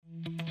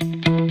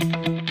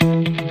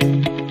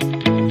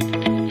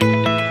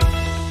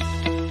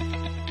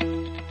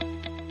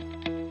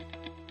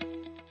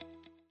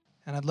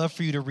love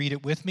for you to read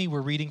it with me.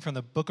 We're reading from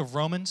the book of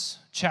Romans,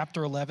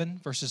 chapter 11,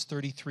 verses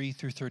 33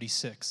 through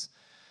 36.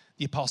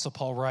 The Apostle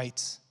Paul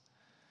writes,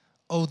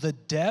 "Oh, the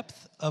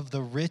depth of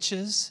the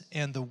riches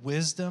and the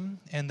wisdom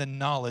and the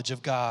knowledge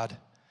of God!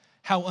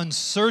 How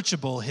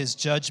unsearchable his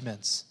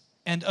judgments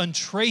and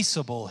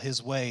untraceable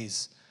his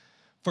ways!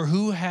 For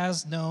who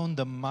has known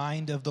the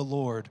mind of the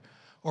Lord,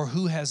 or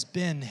who has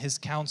been his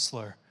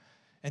counselor?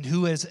 And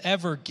who has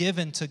ever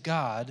given to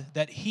God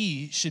that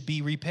he should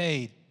be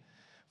repaid?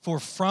 For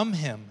from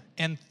him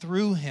and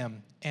through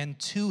him and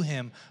to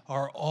him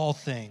are all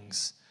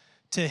things.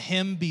 To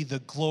him be the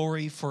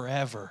glory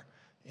forever.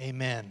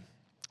 Amen."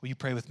 Will you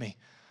pray with me?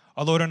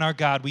 Our Lord and our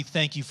God, we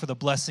thank you for the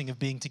blessing of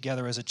being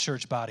together as a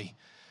church body,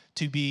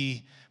 to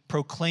be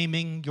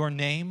proclaiming your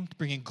name,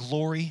 bringing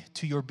glory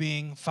to your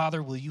being.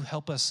 Father, will you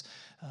help us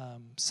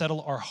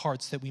settle our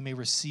hearts that we may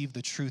receive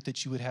the truth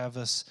that you would have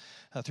us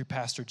through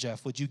Pastor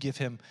Jeff? Would you give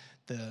him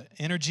the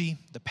energy,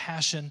 the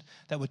passion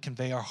that would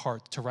convey our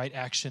heart to right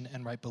action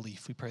and right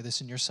belief? We pray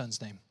this in your Son's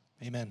name.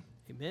 Amen.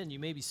 Amen. You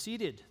may be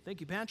seated.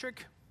 Thank you,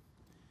 Patrick.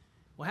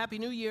 Well, Happy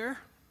New Year.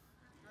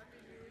 Happy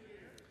New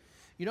Year.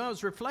 You know, I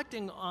was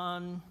reflecting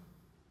on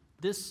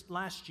this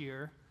last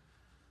year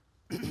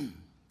a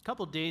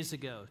couple days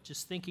ago,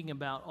 just thinking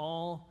about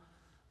all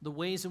the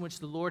ways in which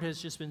the Lord has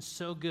just been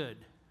so good.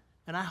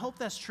 And I hope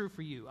that's true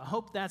for you. I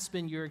hope that's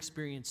been your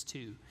experience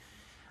too.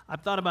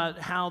 I've thought about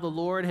how the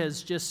Lord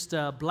has just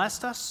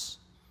blessed us,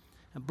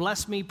 and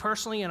blessed me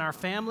personally and our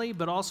family,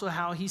 but also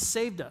how he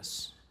saved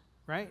us,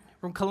 right?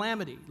 From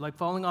calamity, like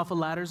falling off of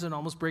ladders and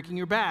almost breaking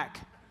your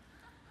back.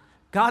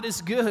 God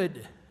is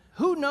good.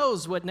 Who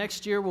knows what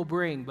next year will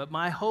bring, but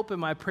my hope and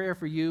my prayer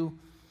for you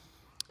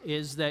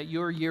is that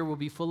your year will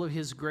be full of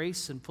his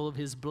grace and full of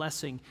his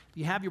blessing. If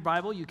you have your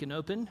Bible, you can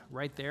open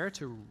right there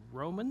to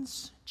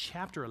Romans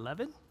chapter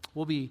 11.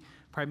 We'll be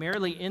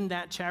primarily in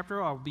that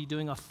chapter. I'll be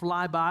doing a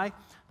flyby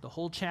the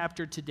whole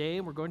chapter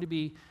today. We're going to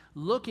be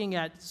looking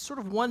at sort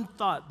of one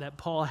thought that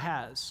Paul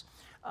has.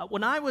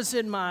 When I was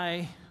in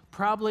my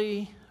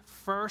probably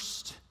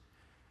first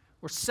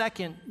or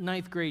second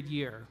ninth grade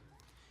year,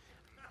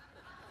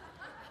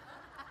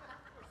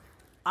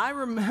 I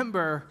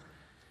remember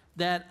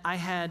that I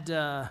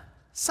had,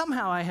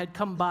 somehow I had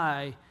come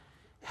by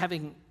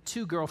having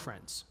two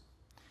girlfriends.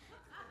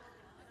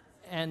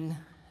 And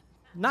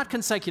not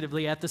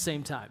consecutively at the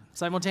same time,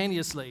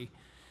 simultaneously.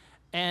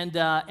 And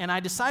I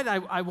decided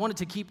I wanted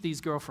to keep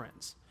these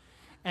girlfriends.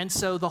 And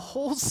so the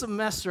whole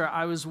semester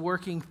I was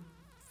working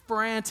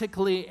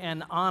frantically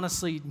and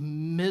honestly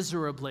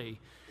miserably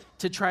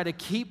to try to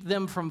keep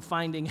them from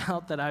finding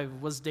out that I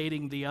was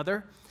dating the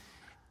other.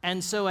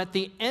 And so at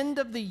the end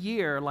of the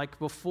year, like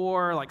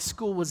before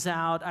school was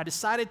out, I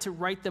decided to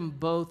write them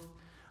both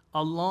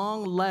a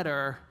long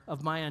letter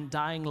of my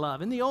undying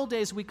love. In the old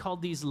days, we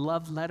called these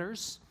love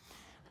letters.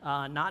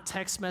 Not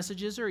text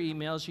messages or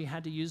emails. You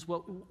had to use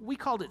what we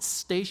called it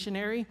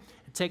stationery.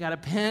 You take out a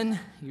pen,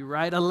 you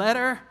write a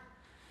letter.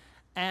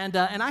 And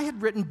I had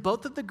written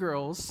both of the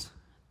girls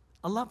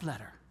a love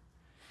letter.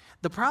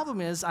 The problem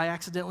is I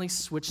accidentally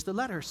switched the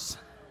letters.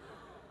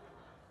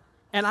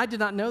 And I did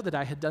not know that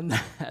I had done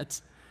that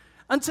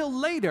until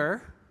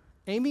later,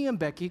 Amy and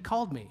Becky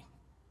called me.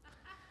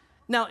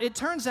 Now, it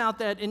turns out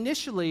that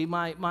initially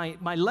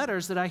my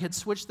letters that I had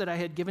switched, that I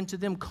had given to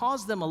them,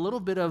 caused them a little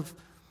bit of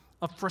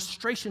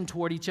frustration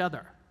toward each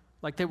other.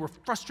 Like they were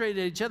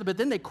frustrated at each other, but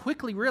then they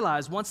quickly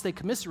realized, once they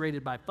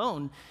commiserated by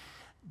phone,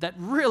 that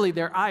really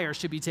their ire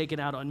should be taken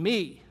out on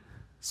me.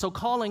 So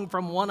calling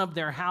from one of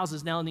their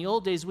houses. Now, in the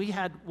old days, we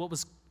had what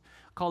was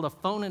called a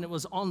phone, and it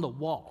was on the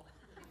wall.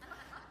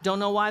 Don't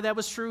know why that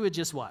was true, it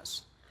just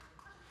was.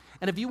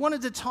 And if you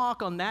wanted to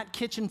talk on that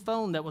kitchen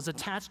phone that was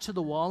attached to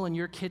the wall in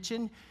your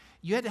kitchen,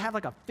 you had to have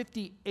like a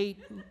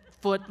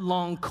 58-foot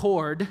long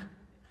cord,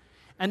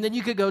 and then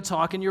you could go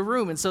talk in your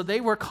room. And so they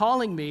were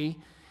calling me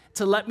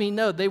to let me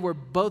know they were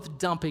both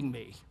dumping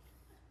me.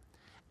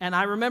 And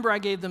I remember I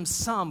gave them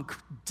some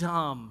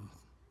dumb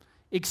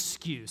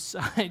excuse.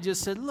 I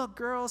just said, "Look,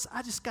 girls,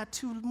 I just got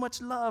too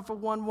much love for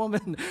one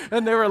woman."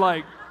 And they were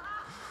like,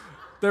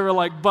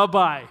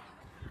 "Bye-bye."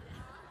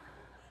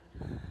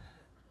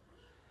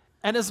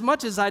 And as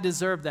much as I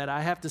deserved that,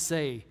 I have to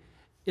say,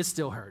 it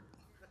still hurt.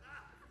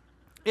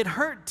 It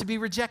hurt to be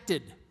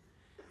rejected.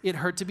 It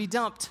hurt to be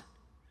dumped.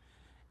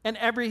 And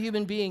every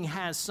human being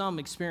has some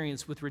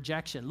experience with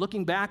rejection.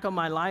 Looking back on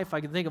my life, I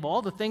can think of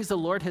all the things the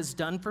Lord has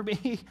done for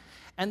me,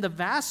 and the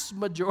vast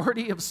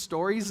majority of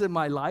stories in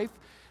my life,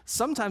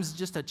 sometimes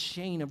just a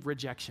chain of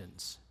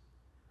rejections.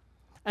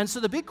 And so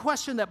the big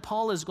question that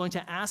Paul is going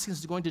to ask,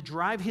 is going to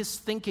drive his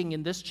thinking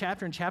in this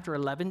chapter, in chapter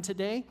 11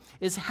 today,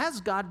 is, has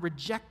God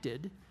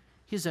rejected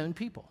his own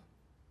people?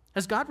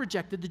 Has God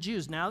rejected the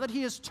Jews? Now that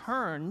he has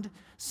turned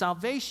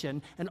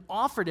salvation and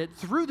offered it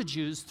through the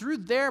Jews, through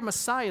their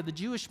Messiah, the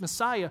Jewish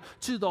Messiah,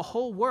 to the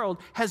whole world,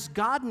 has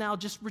God now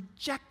just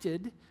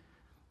rejected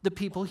the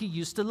people he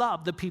used to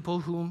love, the people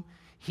whom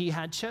he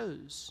had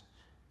chose?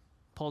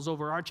 Paul's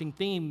overarching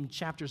theme,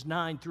 chapters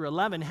 9 through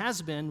 11,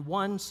 has been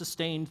one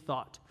sustained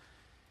thought.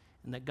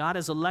 and that God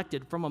has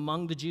elected from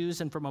among the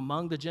Jews and from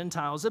among the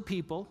Gentiles a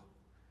people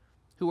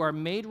who are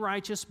made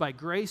righteous by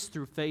grace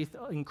through faith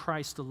in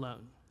Christ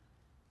alone.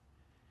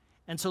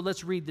 And so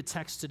let's read the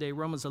text today,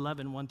 Romans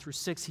 11, 1 through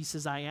 6. He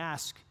says, I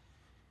ask,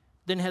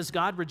 then has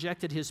God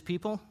rejected his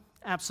people?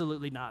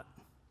 Absolutely not.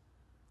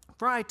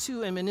 For I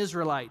too am an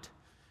Israelite,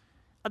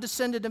 a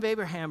descendant of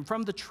Abraham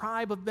from the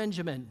tribe of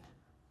Benjamin.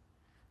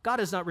 God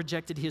has not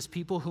rejected his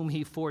people whom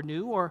he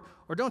foreknew, or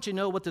don't you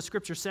know what the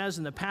scripture says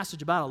in the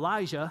passage about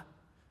Elijah?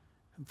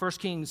 In 1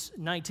 Kings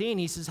 19,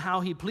 he says how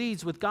he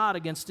pleads with God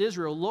against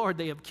Israel. Lord,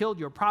 they have killed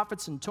your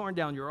prophets and torn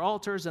down your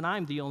altars, and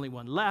I'm the only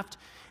one left,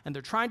 and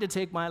they're trying to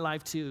take my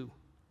life too.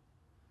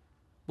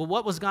 Well,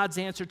 what was God's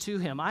answer to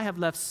him? I have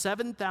left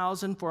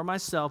 7,000 for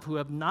myself who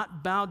have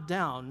not bowed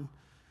down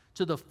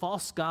to the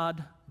false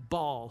god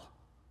Baal.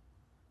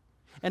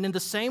 And in the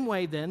same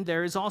way, then,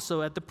 there is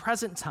also at the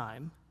present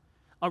time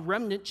a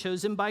remnant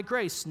chosen by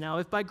grace. Now,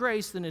 if by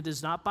grace, then it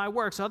is not by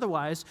works.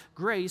 Otherwise,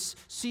 grace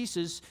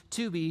ceases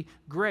to be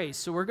grace.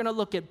 So we're going to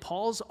look at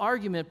Paul's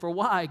argument for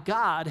why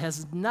God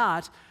has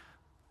not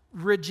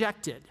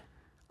rejected,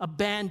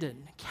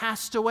 abandoned,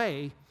 cast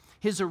away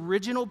his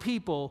original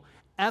people,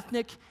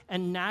 ethnic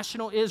and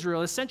national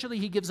Israel. Essentially,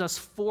 he gives us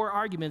 4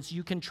 arguments.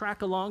 You can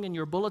track along in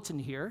your bulletin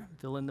here,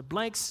 fill in the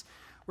blanks.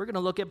 We're going to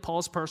look at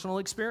Paul's personal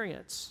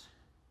experience.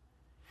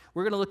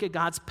 We're going to look at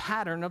God's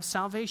pattern of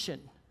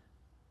salvation.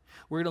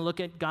 We're going to look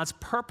at God's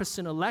purpose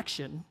in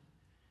election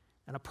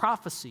and a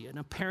prophecy, an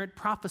apparent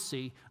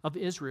prophecy of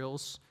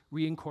Israel's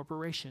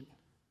reincorporation.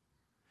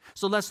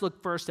 So let's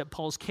look first at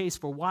Paul's case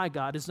for why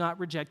God has not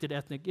rejected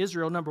ethnic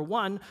Israel. Number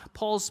 1,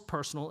 Paul's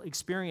personal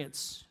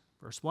experience.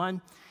 Verse 1,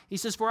 he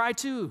says, for I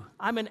too,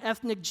 I'm an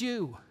ethnic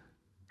Jew.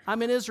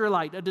 I'm an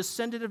Israelite, a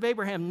descendant of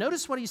Abraham.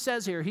 Notice what he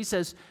says here. He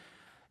says,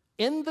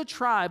 in the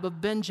tribe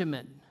of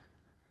Benjamin.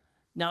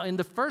 Now, in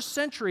the first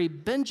century,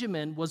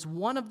 Benjamin was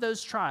one of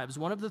those tribes,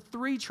 one of the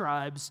 3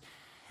 tribes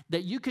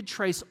that you could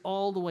trace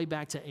all the way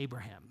back to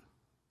Abraham.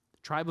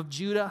 The tribe of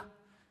Judah,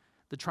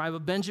 the tribe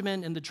of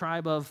Benjamin, and the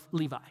tribe of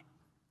Levi.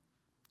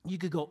 You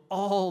could go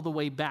all the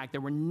way back. There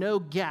were no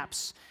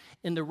gaps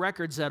in the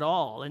records at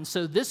all. And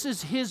so this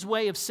is his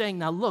way of saying,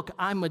 now look,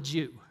 I'm a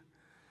Jew.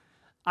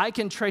 I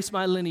can trace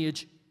my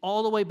lineage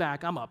all the way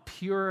back. I'm a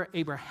pure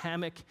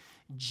Abrahamic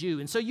Jew.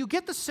 And so you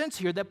get the sense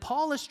here that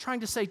Paul is trying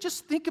to say,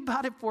 just think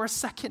about it for a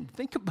second.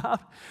 Think about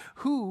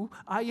who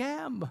I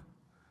am.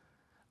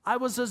 I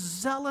was a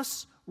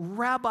zealous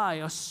rabbi,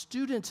 a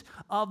student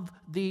of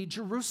the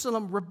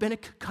Jerusalem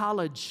Rabbinic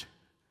College.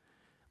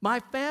 My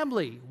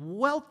family,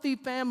 wealthy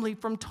family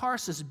from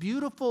Tarsus,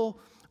 beautiful,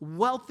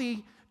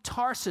 wealthy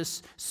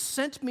Tarsus,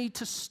 sent me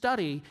to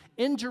study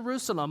in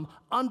Jerusalem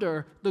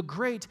under the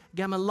great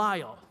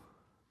Gamaliel,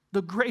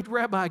 the great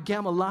Rabbi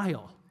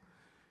Gamaliel.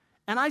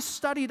 And I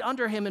studied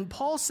under him, and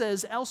Paul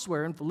says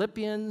elsewhere in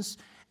Philippians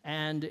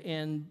and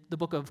in the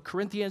book of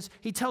Corinthians,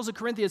 he tells the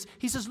Corinthians,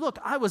 he says, look,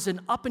 I was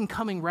an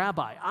up-and-coming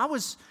rabbi. I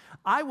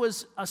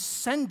was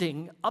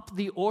ascending up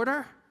the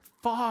order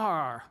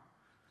far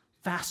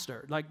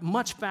faster, like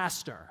much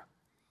faster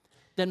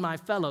than my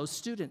fellow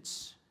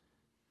students.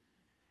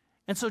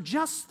 And so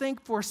just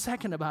think for a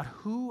second about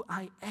who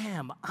I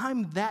am.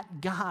 I'm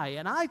that guy.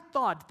 And I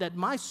thought that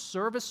my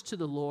service to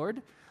the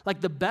Lord, like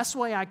the best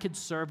way I could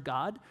serve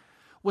God,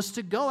 was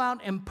to go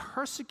out and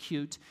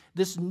persecute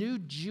this new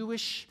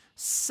Jewish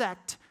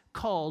sect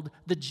called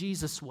the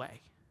Jesus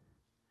Way.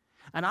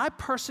 And I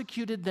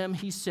persecuted them,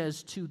 he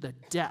says, to the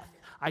death.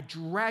 I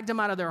dragged them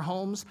out of their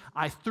homes.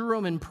 I threw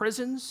them in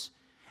prisons.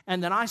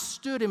 And then I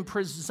stood and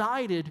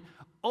presided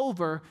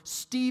over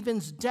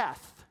Stephen's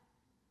death.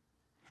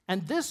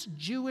 And this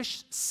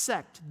Jewish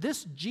sect,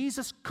 this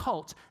Jesus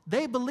cult,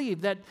 they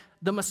believed that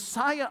the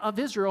Messiah of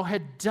Israel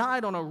had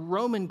died on a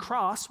Roman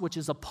cross, which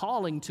is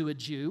appalling to a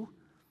Jew.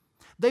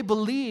 They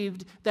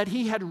believed that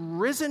he had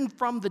risen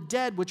from the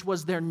dead, which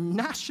was their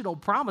national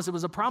promise. It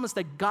was a promise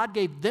that God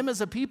gave them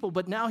as a people,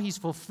 but now he's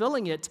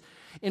fulfilling it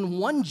in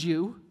one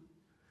Jew,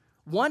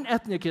 one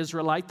ethnic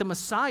Israelite, the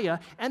Messiah.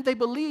 And they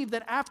believed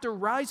that after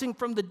rising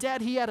from the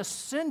dead, he had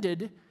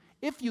ascended,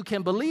 if you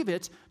can believe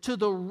it, to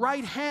the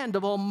right hand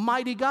of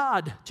Almighty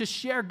God to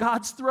share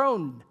God's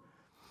throne.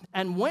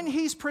 And when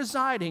he's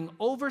presiding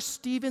over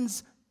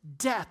Stephen's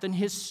death and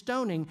his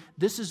stoning,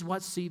 this is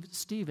what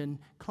Stephen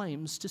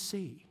claims to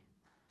see.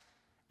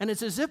 And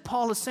it's as if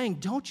Paul is saying,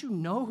 don't you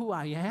know who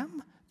I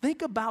am?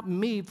 Think about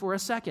me for a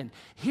second.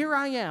 Here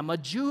I am, a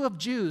Jew of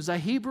Jews, a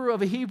Hebrew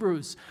of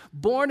Hebrews,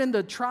 born in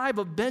the tribe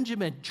of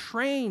Benjamin,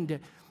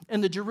 trained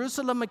in the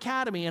Jerusalem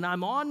Academy, and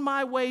I'm on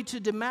my way to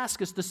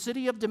Damascus, the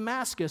city of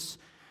Damascus,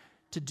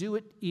 to do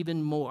it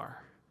even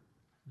more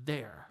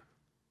there.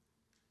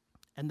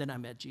 And then I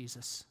met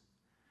Jesus.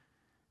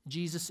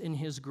 Jesus, in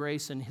his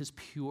grace and his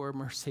pure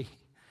mercy,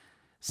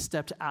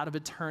 stepped out of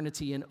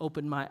eternity and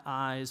opened my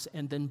eyes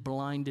and then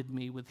blinded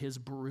me with his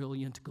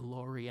brilliant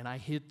glory. And I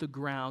hit the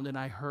ground and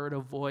I heard a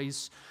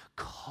voice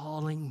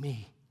calling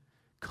me.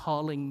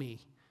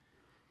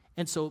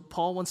 And so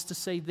Paul wants to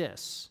say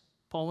this.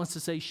 Paul wants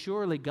to say,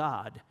 surely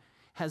God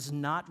has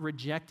not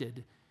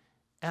rejected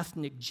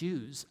ethnic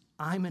Jews.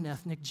 I'm an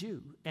ethnic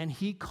Jew, and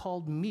he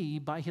called me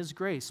by his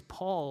grace.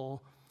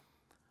 Paul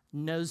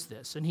knows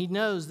this, and he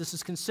knows this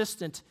is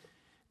consistent,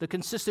 the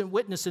consistent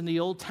witness in the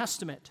Old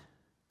Testament,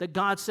 that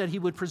God said he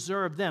would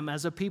preserve them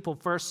as a people.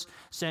 1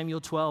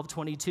 Samuel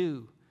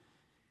 12:22.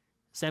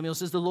 Samuel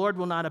says, the Lord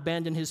will not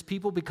abandon his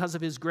people because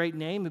of his great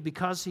name and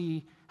because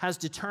he has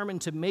determined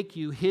to make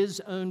you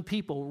his own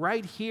people.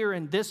 Right here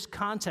in this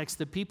context,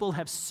 the people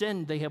have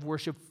sinned. They have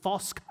worshiped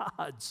false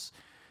gods.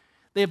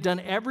 They have done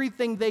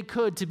everything they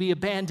could to be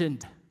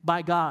abandoned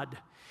by God.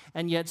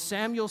 And yet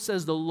Samuel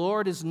says, the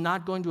Lord is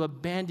not going to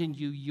abandon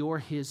you. You're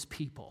his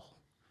people.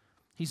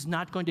 He's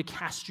not going to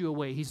cast you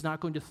away. He's not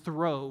going to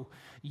throw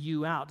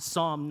you out.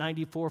 Psalm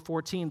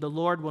 94:14, the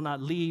Lord will not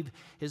leave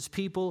his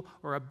people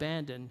or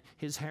abandon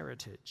his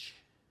heritage.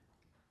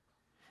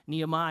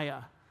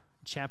 Nehemiah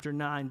chapter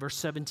 9, verse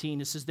 17,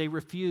 it says they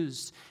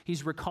refused.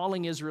 He's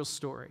recalling Israel's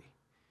story.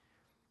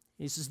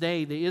 He says,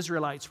 they, the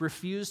Israelites,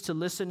 refused to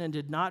listen and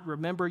did not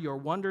remember your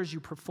wonders you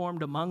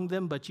performed among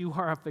them, but you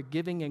are a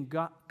forgiving and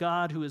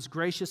God who is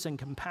gracious and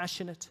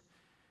compassionate,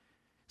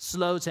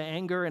 slow to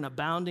anger and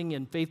abounding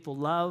in faithful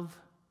love,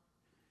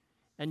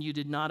 and you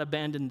did not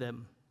abandon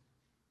them.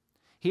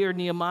 Here,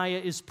 Nehemiah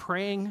is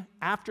praying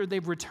after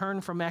they've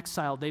returned from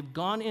exile. They've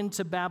gone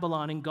into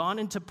Babylon and gone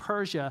into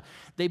Persia.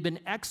 They've been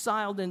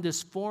exiled in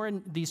these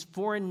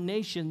foreign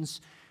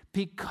nations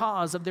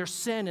because of their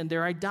sin and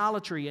their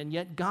idolatry. And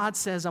yet God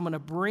says, I'm going to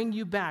bring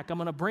you back. I'm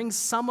going to bring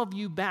some of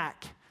you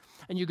back.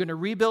 And you're going to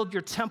rebuild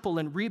your temple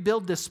and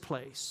rebuild this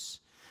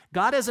place.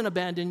 God hasn't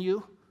abandoned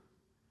you.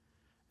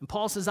 And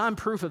Paul says, I'm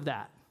proof of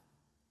that.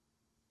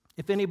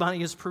 If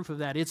anybody is proof of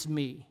that, it's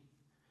me.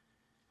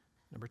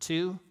 Number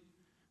two,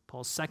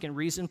 Paul's second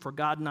reason for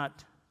God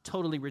not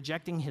totally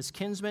rejecting his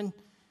kinsmen,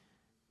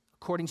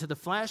 according to the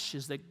flesh,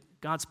 is that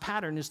God's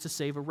pattern is to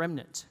save a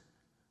remnant.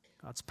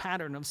 God's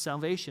pattern of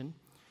salvation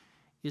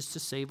is to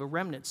save a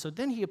remnant. So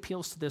then he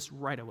appeals to this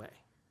right away.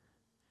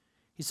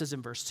 He says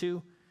in verse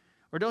 2,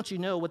 or don't you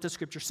know what the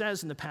scripture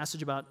says in the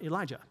passage about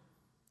Elijah?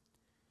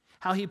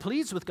 How he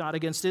pleads with God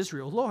against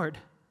Israel. Lord,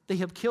 they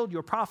have killed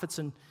your prophets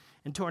and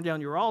torn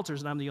down your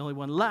altars, and I'm the only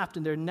one left,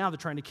 and now they're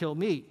trying to kill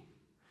me.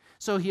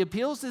 So he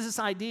appeals to this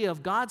idea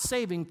of God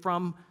saving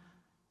from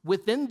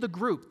within the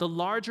group, the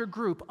larger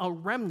group, a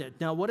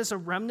remnant. Now, what is a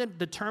remnant?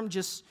 The term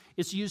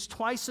it's used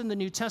twice in the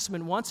New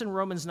Testament, once in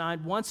Romans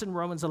 9, once in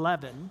Romans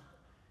 11.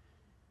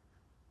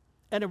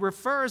 And it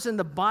refers in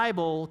the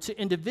Bible to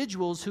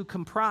individuals who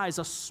comprise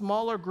a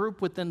smaller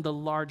group within the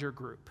larger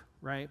group,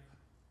 right?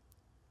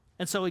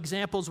 And so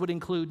examples would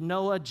include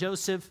Noah,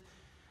 Joseph,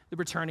 the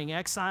returning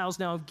exiles.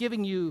 Now, I'm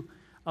giving you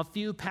a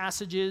few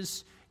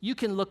passages. You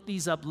can look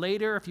these up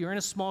later. If you're in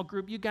a small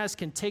group, you guys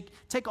can take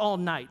all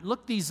night.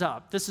 Look these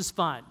up. This is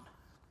fun.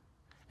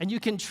 And you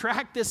can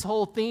track this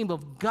whole theme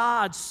of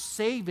God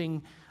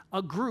saving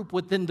a group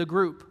within the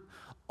group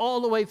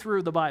all the way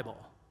through the Bible,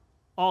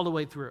 all the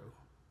way through.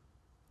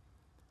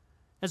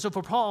 And so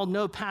for Paul,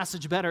 no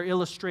passage better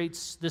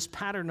illustrates this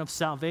pattern of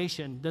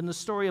salvation than the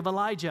story of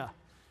Elijah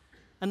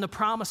and the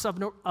promise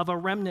of a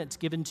remnant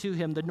given to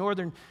him, the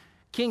northern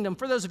kingdom.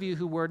 For those of you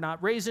who were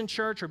not raised in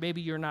church, or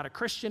maybe you're not a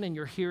Christian and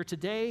you're here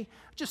today,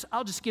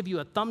 I'll just give you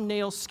a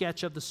thumbnail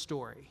sketch of the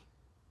story.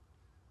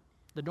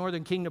 The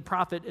northern kingdom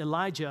prophet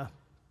Elijah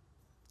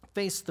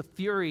faced the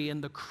fury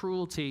and the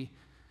cruelty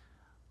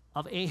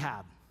of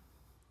Ahab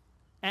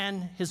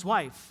and his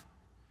wife,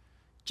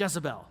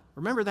 Jezebel.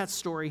 Remember that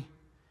story?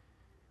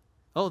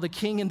 Oh, the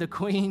king and the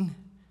queen.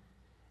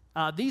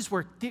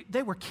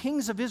 They were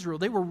kings of Israel.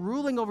 They were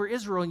ruling over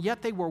Israel, and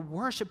yet they were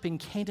worshiping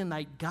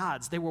Canaanite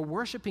gods. They were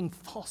worshiping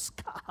false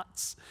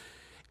gods.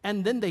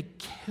 And then they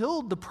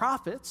killed the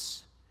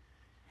prophets.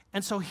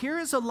 And so here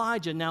is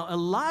Elijah. Now,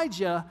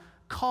 Elijah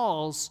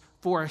calls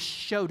for a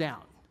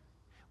showdown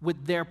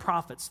with their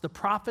prophets, the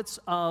prophets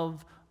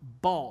of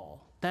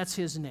Baal. That's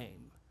his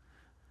name,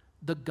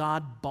 the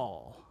god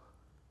Baal.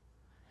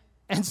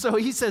 And so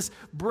he says,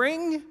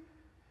 bring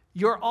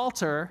your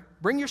altar,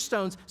 bring your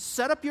stones,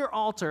 set up your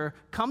altar,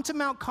 come to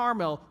Mount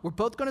Carmel. We're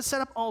both going to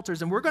set up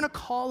altars, and we're going to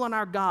call on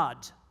our God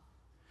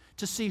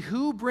to see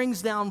who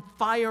brings down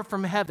fire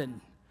from heaven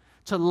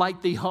to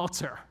light the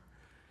altar.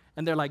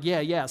 And they're like,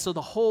 yeah. So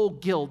the whole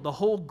guild, the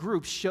whole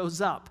group shows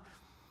up,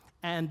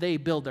 and they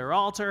build their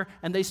altar,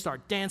 and they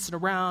start dancing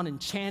around and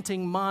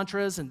chanting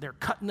mantras, and they're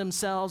cutting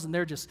themselves, and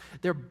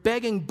they're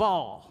begging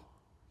Baal,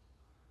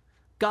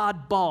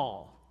 God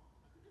Baal,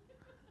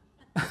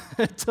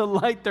 to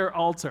light their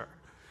altar.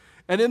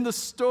 And in the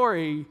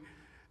story,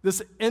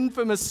 this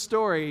infamous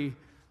story,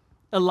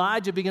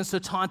 Elijah begins to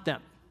taunt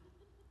them.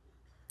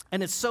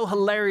 And it's so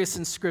hilarious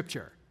in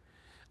Scripture.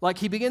 Like,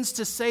 he begins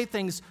to say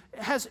things.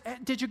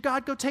 Did your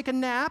God go take a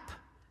nap?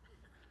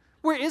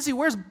 Where is he?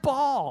 Where's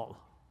Baal?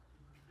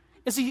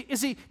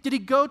 Did he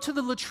go to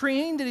the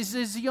latrine?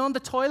 Is he on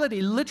the toilet?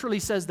 He literally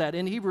says that.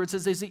 In Hebrew, it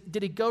says,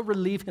 did he go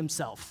relieve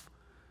himself?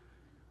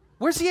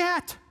 Where's he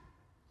at?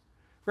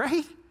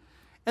 Right?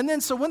 And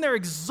then, so when they're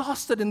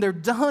exhausted and they're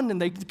done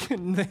and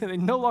they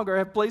no longer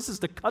have places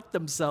to cut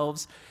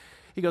themselves,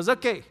 he goes,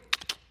 okay,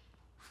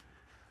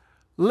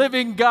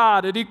 living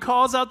God. And he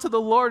calls out to the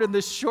Lord in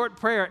this short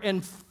prayer,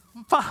 and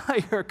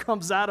fire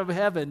comes out of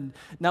heaven.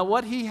 Now,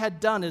 what he had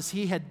done is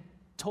he had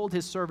told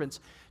his servants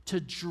to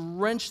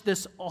drench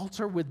this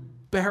altar with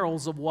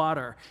barrels of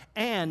water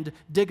and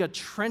dig a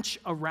trench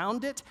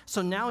around it.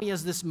 So now he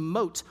has this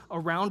moat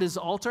around his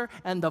altar,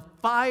 and the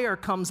fire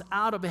comes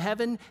out of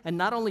heaven and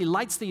not only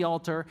lights the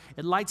altar,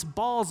 it lights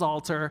Baal's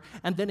altar,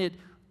 and then it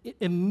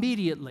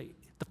immediately,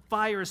 the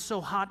fire is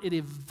so hot, it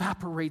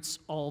evaporates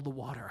all the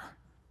water,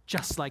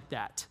 just like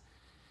that.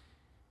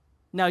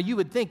 Now, you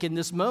would think in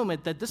this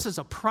moment that this is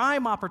a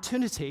prime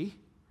opportunity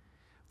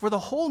for the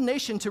whole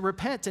nation to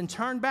repent and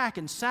turn back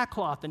in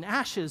sackcloth and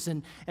ashes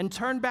and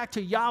turn back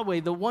to Yahweh,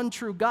 the one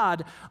true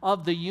God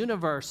of the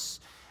universe.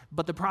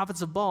 But the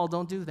prophets of Baal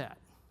don't do that.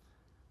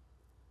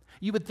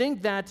 You would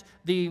think that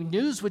the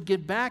news would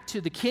get back to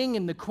the king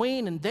and the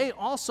queen, and they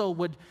also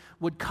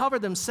would cover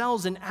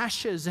themselves in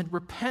ashes and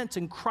repent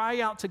and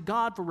cry out to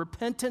God for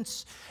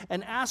repentance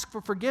and ask for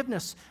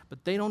forgiveness.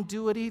 But they don't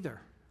do it either.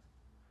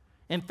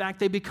 In fact,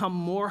 they become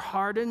more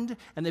hardened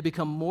and they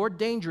become more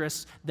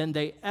dangerous than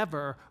they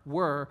ever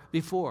were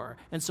before.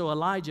 And so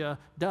Elijah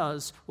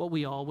does what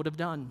we all would have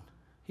done.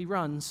 He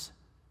runs.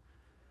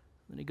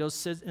 And he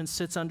goes and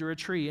sits under a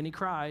tree and he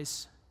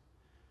cries.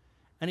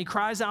 And he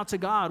cries out to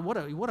God,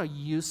 what a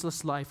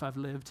useless life I've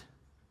lived.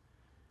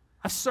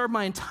 I've served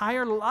my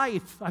entire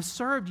life. I've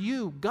served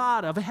you,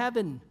 God of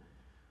heaven,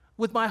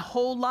 with my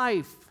whole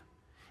life.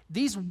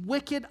 These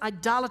wicked,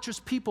 idolatrous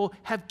people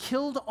have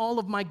killed all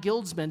of my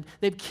guildsmen.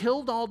 They've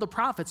killed all the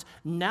prophets.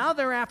 Now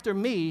they're after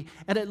me,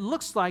 and it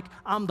looks like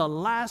I'm the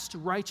last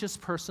righteous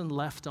person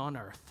left on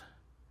earth.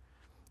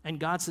 And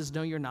God says,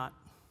 no, you're not.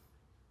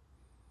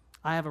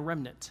 I have a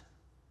remnant.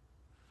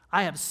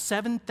 I have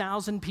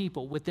 7,000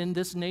 people within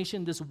this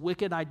nation, this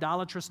wicked,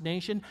 idolatrous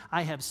nation.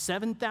 I have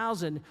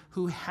 7,000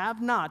 who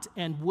have not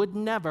and would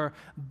never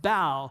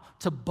bow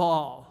to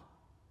Baal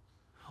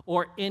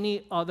or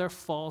any other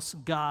false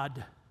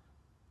god.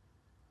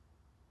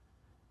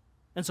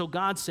 And so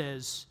God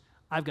says,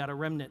 I've got a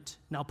remnant.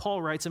 Now,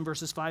 Paul writes in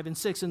verses 5 and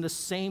 6, in the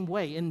same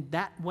way, in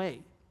that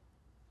way,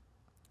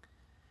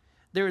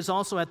 there is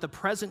also at the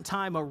present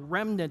time a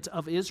remnant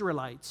of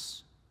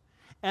Israelites,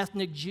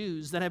 ethnic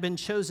Jews that have been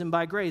chosen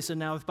by grace. And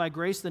now if by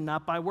grace, then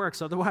not by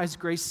works. Otherwise,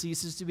 grace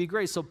ceases to be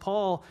grace. So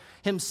Paul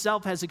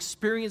himself has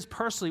experienced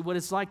personally what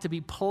it's like to be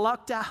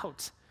plucked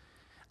out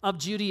of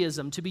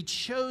Judaism, to be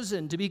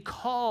chosen, to be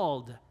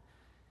called.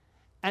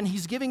 And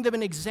he's giving them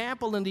an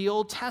example in the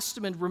Old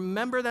Testament.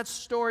 Remember that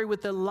story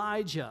with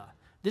Elijah.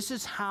 This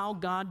is how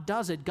God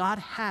does it. God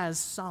has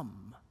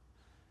some.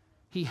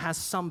 He has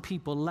some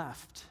people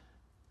left.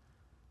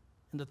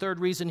 And the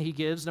third reason he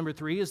gives, number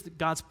 3, is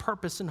God's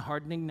purpose in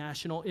hardening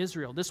national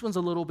Israel. This one's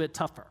a little bit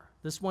tougher.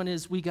 This one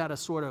is we got to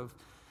sort of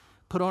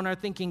put on our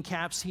thinking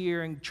caps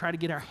here and try to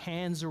get our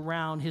hands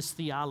around his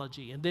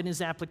theology. And then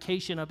his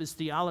application of his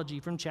theology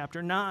from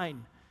chapter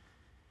 9.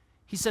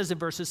 He says in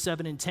verses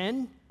 7 and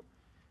 10,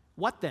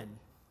 what then?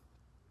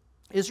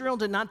 Israel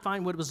did not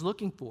find what it was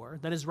looking for,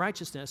 that is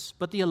righteousness,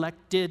 but the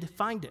elect did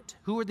find it.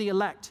 Who are the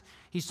elect?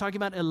 He's talking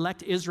about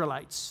elect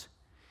Israelites,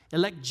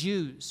 elect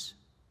Jews.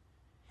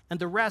 And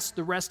the rest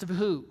of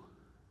who?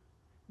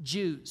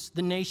 Jews,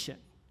 the nation.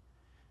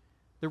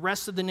 The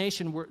rest of the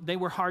nation, they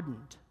were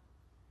hardened.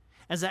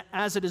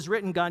 As it is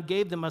written, God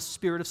gave them a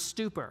spirit of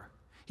stupor.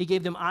 He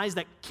gave them eyes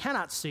that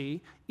cannot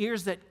see,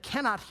 ears that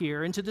cannot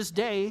hear. And to this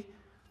day,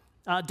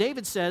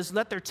 David says,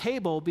 let their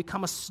table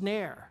become a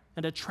snare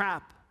and a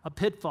trap, a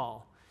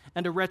pitfall,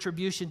 and a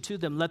retribution to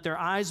them. Let their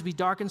eyes be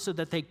darkened so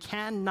that they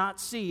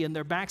cannot see, and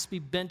their backs be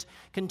bent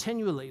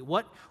continually.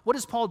 What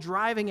is Paul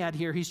driving at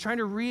here? He's trying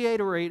to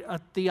reiterate a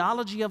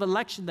theology of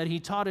election that he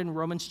taught in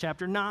Romans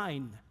chapter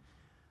 9.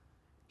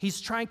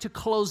 He's trying to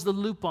close the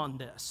loop on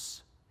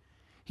this.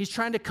 He's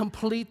trying to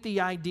complete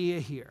the idea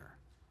here.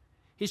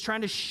 He's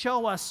trying to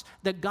show us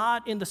that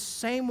God, in the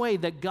same way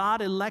that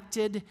God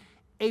elected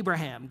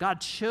Abraham, God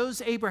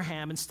chose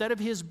Abraham instead of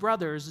his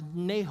brothers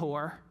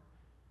Nahor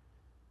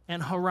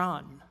and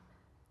Haran.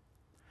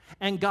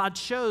 And God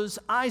chose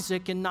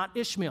Isaac and not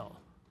Ishmael.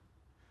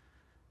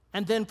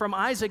 And then from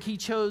Isaac, he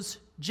chose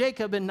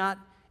Jacob and not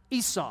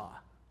Esau.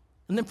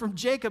 And then from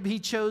Jacob, he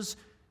chose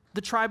the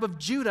tribe of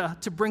Judah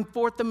to bring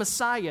forth the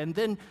Messiah. And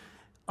then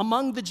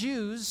among the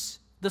Jews,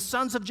 the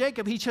sons of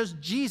Jacob, he chose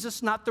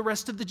Jesus, not the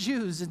rest of the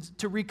Jews, and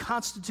to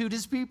reconstitute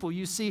his people.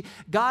 You see,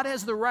 God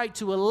has the right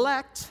to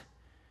elect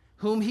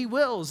whom he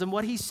wills. And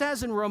what he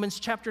says in Romans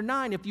chapter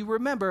 9, if you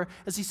remember,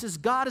 as he says,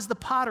 God is the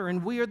potter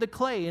and we are the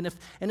clay. And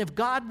if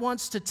God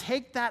wants to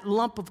take that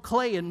lump of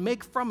clay and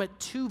make from it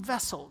 2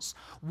 vessels,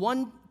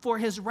 one for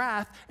his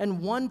wrath and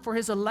one for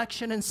his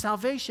election and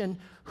salvation,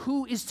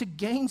 who is to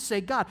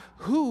gainsay God?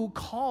 Who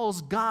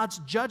calls God's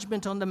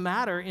judgment on the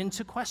matter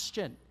into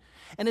question?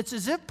 And it's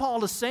as if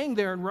Paul is saying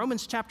there in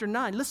Romans chapter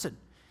 9, listen,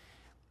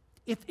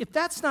 if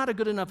that's not a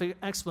good enough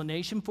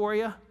explanation for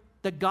you,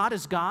 that God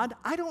is God,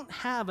 I don't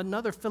have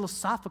another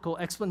philosophical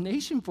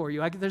explanation for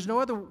you. There's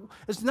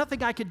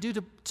nothing I could do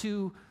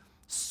to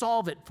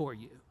solve it for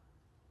you.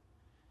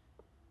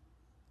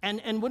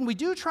 And when we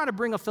do try to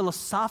bring a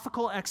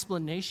philosophical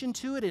explanation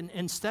to it, and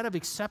instead of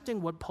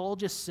accepting what Paul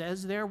just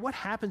says there, what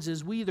happens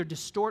is we either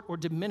distort or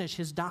diminish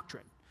his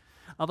doctrine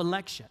of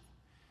election,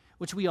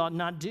 which we ought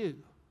not do.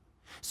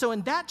 So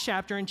in that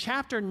chapter, in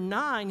chapter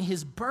 9,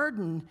 his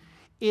burden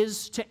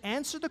is to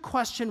answer the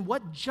question,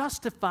 what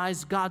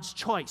justifies God's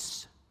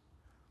choice?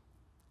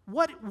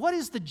 What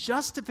is the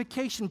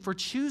justification for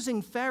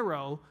choosing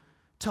Pharaoh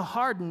to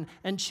harden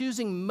and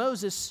choosing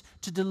Moses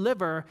to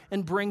deliver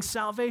and bring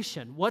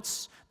salvation?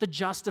 What's the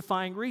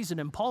justifying reason?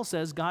 And Paul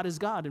says God is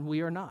God and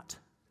we are not.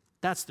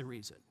 That's the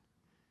reason.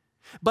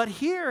 But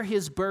here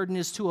his burden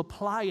is to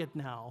apply it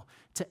now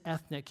to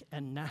ethnic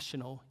and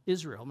national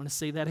Israel. I'm going to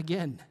say that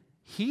again.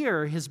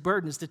 Here his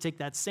burden is to take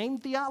that same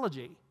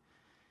theology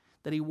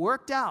that he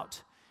worked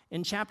out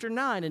in chapter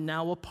 9 and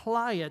now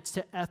apply it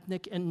to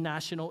ethnic and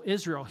national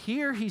Israel.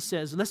 Here he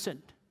says,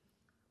 listen,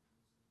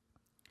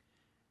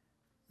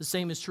 the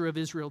same is true of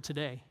Israel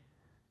today,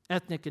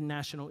 ethnic and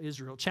national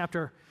Israel.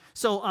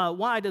 So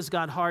why does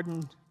God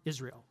harden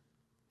Israel?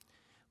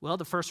 Well,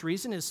 the first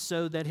reason is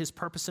so that his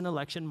purpose in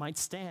election might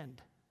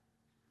stand.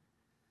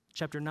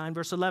 Chapter 9,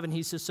 verse 11,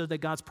 he says, so that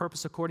God's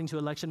purpose according to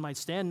election might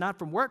stand, not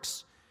from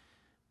works,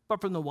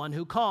 but from the one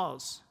who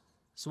calls.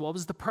 So what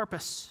was the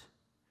purpose?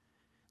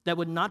 That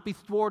would not be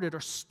thwarted or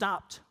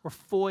stopped or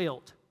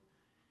foiled.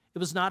 It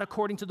was not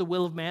according to the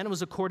will of man, it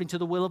was according to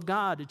the will of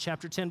God. In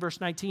chapter 10,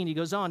 verse 19, he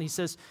goes on, he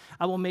says,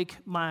 I will make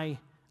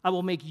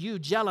you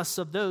jealous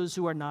of those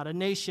who are not a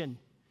nation.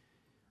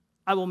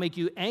 I will make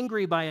you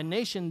angry by a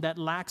nation that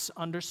lacks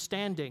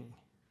understanding.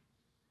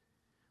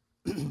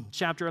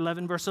 Chapter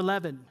 11, verse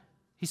 11,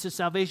 he says,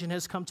 salvation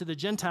has come to the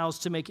Gentiles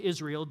to make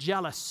Israel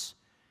jealous.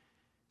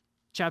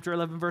 Chapter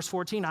 11, verse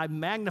 14, I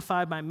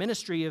magnified my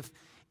ministry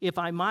if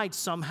I might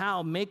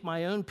somehow make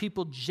my own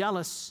people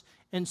jealous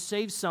and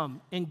save some.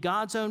 In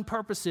God's own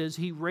purposes,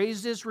 he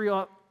raised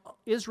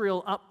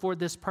Israel up for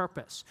this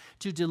purpose,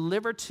 to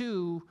deliver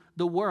to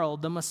the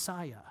world the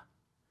Messiah,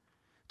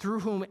 through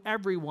whom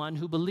everyone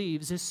who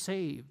believes is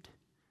saved.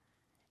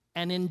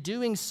 And in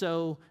doing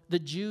so, the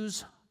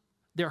Jews,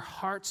 their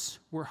hearts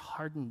were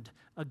hardened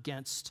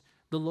against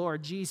the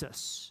Lord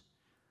Jesus.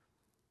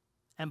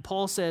 And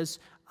Paul says,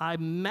 I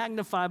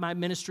magnify my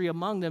ministry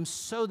among them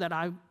so that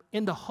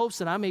in the hopes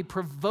that I may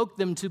provoke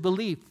them to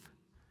belief.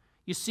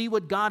 You see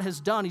what God has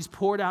done. He's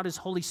poured out his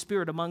Holy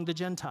Spirit among the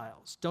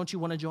Gentiles. Don't you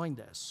want to join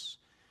this?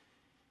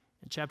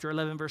 In chapter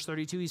 11, verse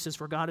 32, he says,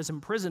 for God has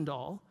imprisoned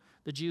all,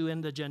 the Jew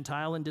and the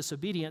Gentile, in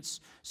disobedience,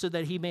 so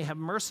that he may have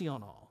mercy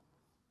on all.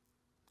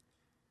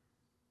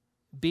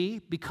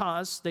 B,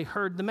 because they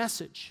heard the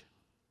message.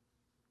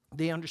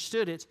 They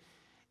understood it,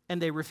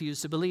 and they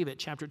refused to believe it.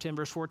 Chapter 10,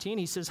 verse 14,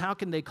 he says, how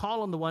can they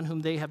call on the one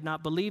whom they have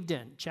not believed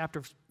in?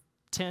 Chapter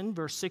 10,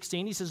 verse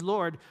 16, he says,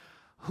 Lord,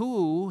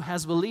 who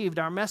has believed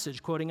our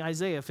message? Quoting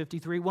Isaiah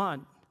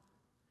 53:1.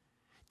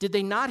 Did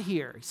they not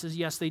hear? He says,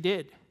 yes, they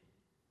did.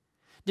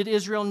 Did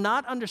Israel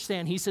not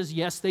understand? He says,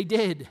 yes, they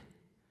did.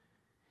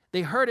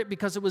 They heard it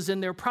because it was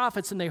in their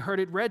prophets, and they heard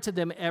it read to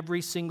them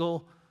every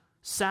single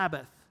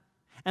Sabbath.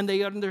 And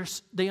they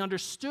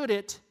understood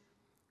it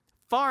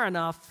far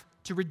enough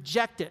to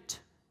reject it.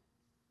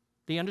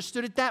 They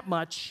understood it that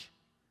much.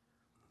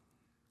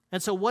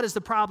 And so what is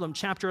the problem?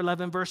 Chapter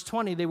 11, verse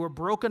 20, they were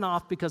broken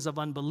off because of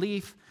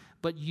unbelief,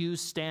 but you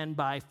stand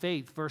by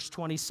faith. Verse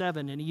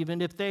 27, and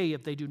even if they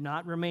do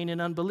not remain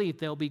in unbelief,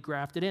 they'll be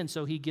grafted in.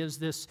 So he gives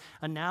this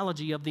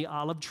analogy of the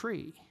olive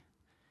tree.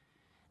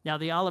 Now,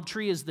 the olive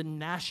tree is the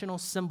national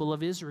symbol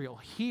of Israel.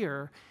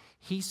 Here,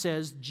 he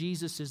says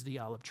Jesus is the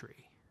olive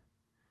tree,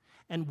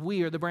 and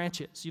we are the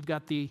branches. You've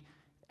got the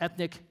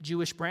ethnic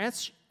Jewish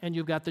branch, and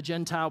you've got the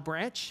Gentile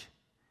branch,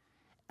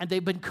 and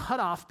they've been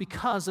cut off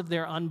because of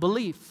their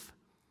unbelief.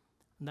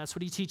 And that's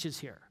what he teaches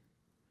here.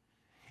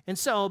 And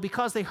so,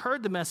 because they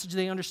heard the message,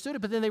 they understood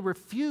it, but then they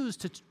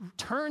refused to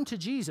turn to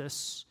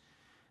Jesus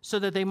so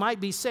that they might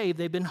be saved.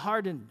 They've been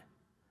hardened.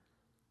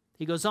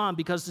 He goes on,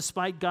 because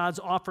despite God's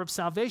offer of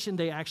salvation,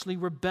 they actually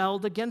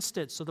rebelled against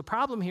it. So the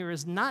problem here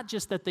is not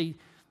just that they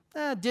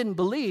didn't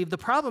believe. The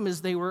problem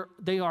is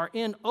they are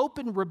in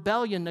open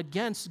rebellion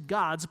against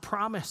God's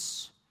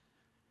promise.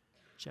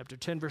 Chapter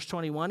 10, verse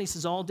 21, he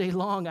says, all day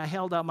long I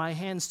held out my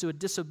hands to a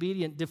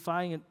disobedient,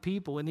 defiant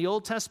people. In the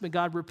Old Testament,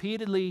 God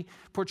repeatedly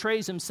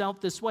portrays himself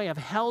this way. I've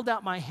held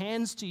out my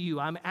hands to you.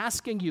 I'm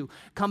asking you,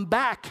 come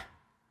back.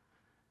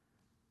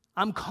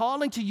 I'm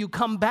calling to you,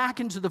 come back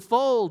into the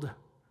fold.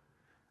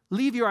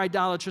 Leave your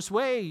idolatrous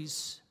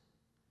ways.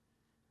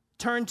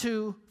 Turn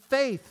to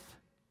faith.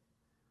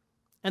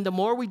 And the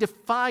more we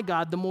defy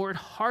God, the more it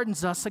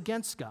hardens us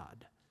against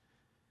God.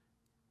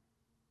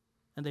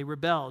 And they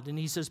rebelled. And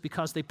he says,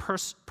 because they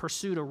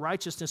pursued a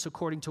righteousness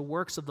according to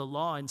works of the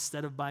law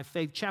instead of by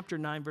faith. Chapter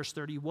 9, verse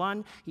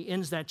 31, he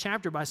ends that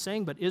chapter by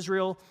saying, but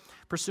Israel,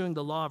 pursuing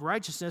the law of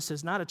righteousness,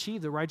 has not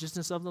achieved the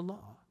righteousness of the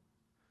law.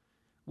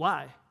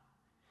 Why?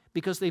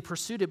 Because they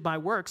pursued it by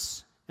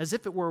works, as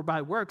if it were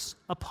by works,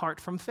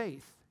 apart from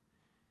faith.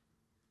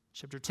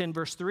 Chapter 10,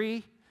 verse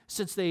 3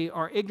 since they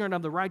are ignorant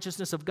of the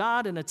righteousness of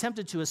God and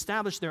attempted to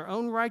establish their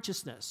own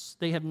righteousness,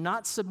 they have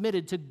not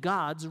submitted to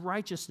God's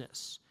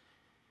righteousness,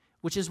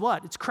 which is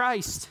what? It's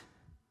Christ,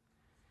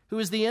 who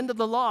is the end of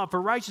the law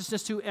for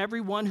righteousness to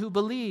everyone who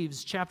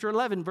believes. Chapter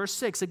 11, verse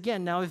 6.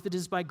 Again, now if it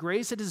is by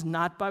grace, it is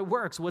not by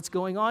works. What's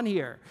going on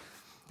here?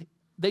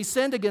 They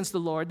sinned against the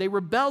Lord. They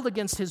rebelled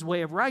against his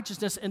way of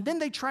righteousness, and then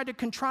they tried to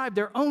contrive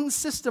their own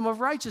system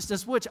of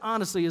righteousness, which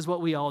honestly is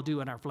what we all do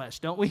in our flesh,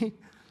 don't we?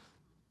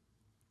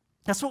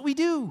 That's what we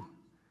do.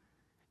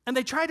 And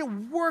they try to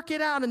work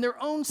it out in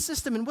their own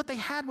system. And what they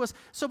had was,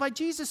 so by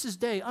Jesus'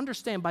 day,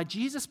 understand, by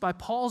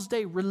Paul's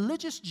day,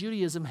 religious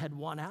Judaism had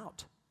won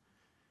out.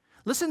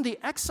 Listen, the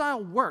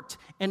exile worked,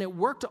 and it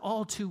worked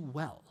all too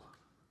well.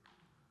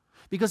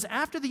 Because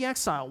after the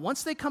exile,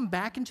 once they come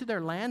back into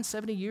their land,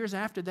 70 years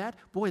after that,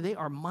 boy, they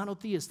are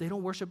monotheists. They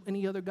don't worship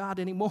any other God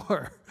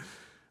anymore.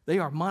 They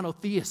are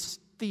monotheists.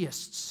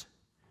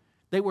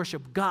 They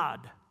worship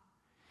God.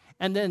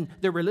 And then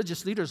their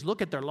religious leaders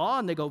look at their law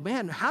and they go,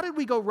 man, how did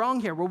we go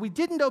wrong here? Well, we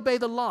didn't obey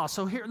the law.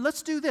 So here,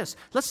 let's do this.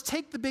 Let's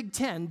take the Big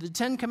Ten, the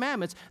 10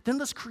 Commandments, then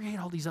let's create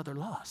all these other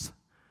laws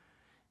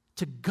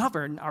to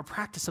govern our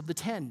practice of the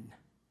 10.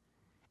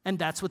 And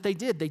that's what they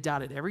did. They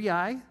dotted every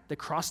I, they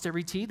crossed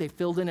every T, they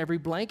filled in every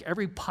blank,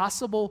 every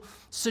possible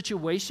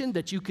situation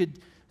that you could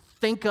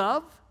think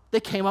of, they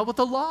came up with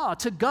a law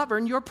to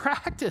govern your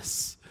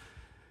practice.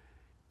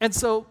 And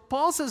so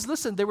Paul says,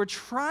 listen, they were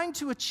trying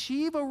to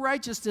achieve a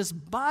righteousness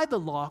by the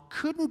law,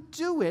 couldn't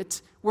do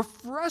it, were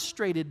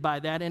frustrated by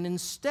that, and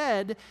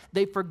instead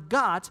they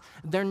forgot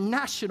their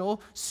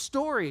national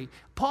story.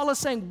 Paul is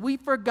saying, we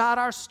forgot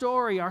our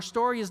story. Our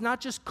story is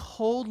not just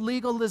cold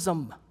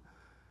legalism,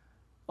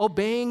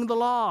 obeying the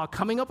law,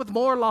 coming up with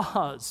more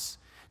laws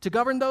to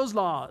govern those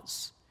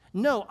laws.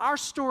 No, our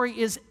story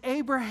is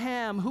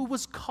Abraham, who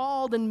was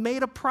called and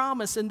made a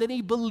promise, and then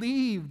he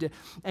believed,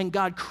 and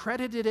God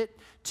credited it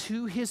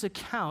to his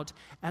account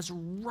as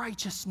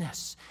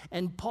righteousness.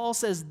 And Paul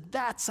says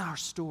that's our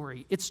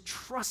story. It's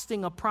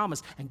trusting a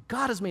promise, and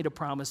God has made a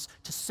promise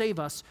to save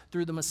us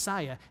through the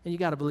Messiah, and you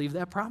got to believe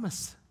that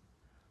promise.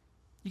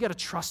 You got to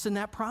trust in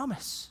that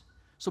promise.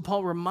 So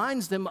Paul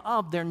reminds them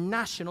of their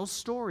national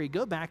story.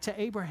 Go back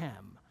to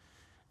Abraham,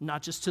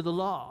 not just to the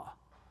law.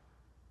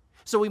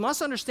 So we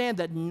must understand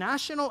that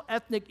national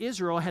ethnic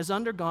Israel has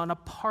undergone a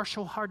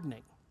partial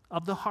hardening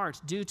of the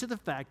heart due to the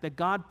fact that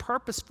God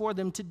purposed for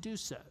them to do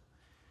so.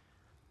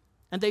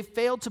 And they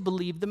failed to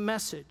believe the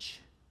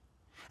message.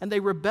 And they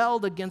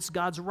rebelled against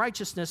God's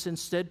righteousness,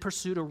 instead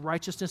pursued a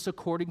righteousness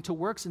according to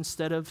works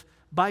instead of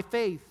by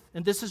faith.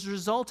 And this has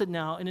resulted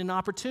now in an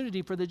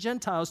opportunity for the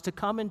Gentiles to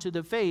come into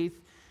the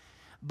faith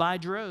by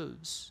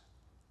droves.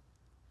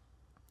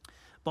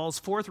 Paul's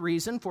fourth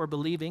reason for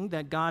believing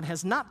that God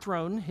has not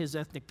thrown his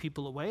ethnic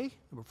people away,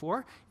 number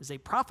 4, is a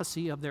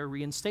prophecy of their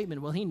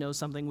reinstatement. Well, he knows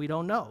something we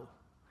don't know.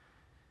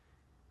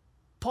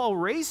 Paul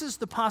raises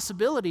the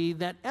possibility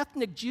that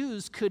ethnic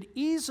Jews could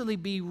easily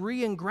be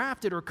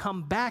re-engrafted or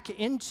come back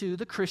into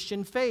the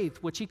Christian faith,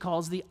 which he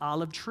calls the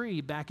olive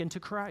tree, back into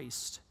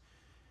Christ.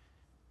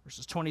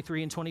 Verses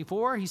 23 and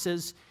 24, he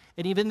says,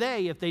 and even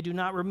they, if they do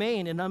not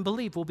remain in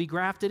unbelief, will be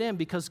grafted in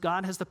because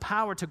God has the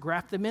power to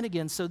graft them in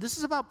again. So this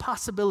is about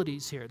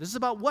possibilities here. This is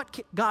about what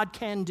God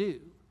can do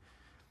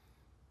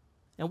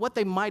and what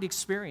they might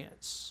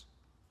experience.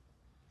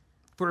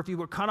 For if you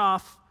were cut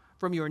off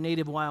from your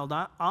native wild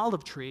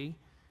olive tree,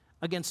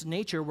 against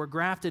nature were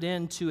grafted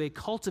into a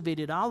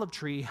cultivated olive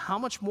tree, how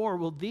much more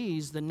will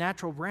these, the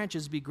natural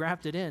branches, be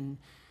grafted in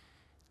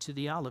to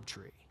the olive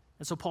tree?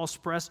 And so Paul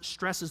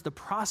stresses the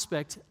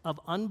prospect of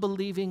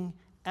unbelieving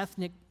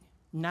ethnic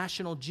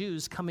national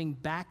Jews coming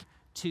back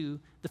to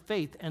the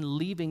faith and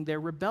leaving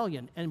their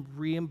rebellion and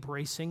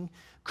re-embracing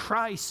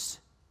Christ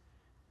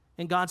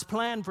and God's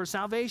plan for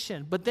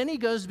salvation. But then he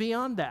goes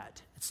beyond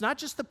that. It's not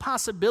just the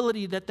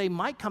possibility that they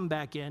might come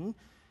back in.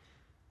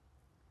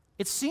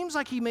 It seems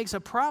like he makes a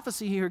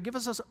prophecy here,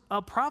 gives us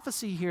a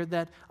prophecy here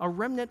that a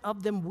remnant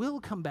of them will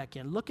come back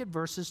in. Look at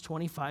verses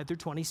 25 through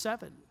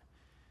 27.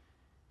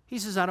 He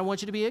says, I don't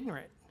want you to be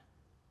ignorant.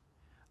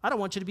 I don't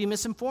want you to be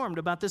misinformed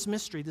about this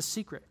mystery, this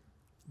secret.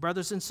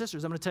 Brothers and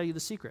sisters, I'm going to tell you the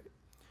secret,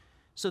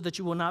 so that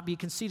you will not be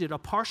conceited. A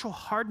partial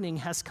hardening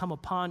has come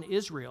upon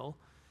Israel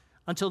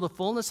until the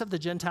fullness of the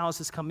Gentiles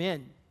has come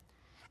in.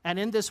 And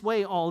in this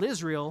way, all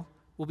Israel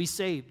will be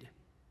saved.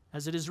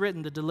 As it is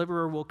written, the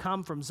deliverer will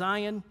come from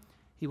Zion.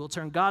 He will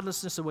turn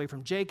godlessness away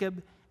from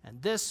Jacob, and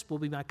this will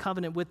be my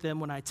covenant with them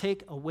when I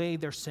take away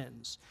their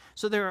sins.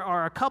 So there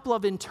are a couple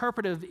of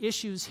interpretive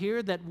issues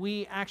here that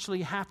we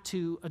actually have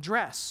to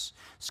address.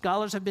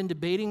 Scholars have been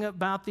debating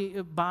about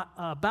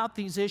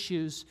these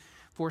issues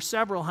for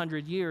several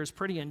hundred years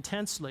pretty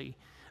intensely.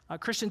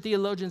 Christian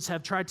theologians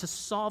have tried to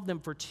solve them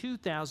for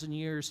 2,000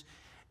 years,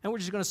 and we're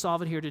just going to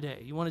solve it here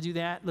today. You want to do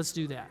that? Let's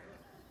do that.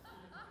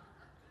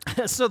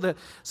 So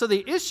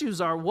the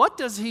issues are, what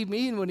does he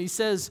mean when he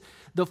says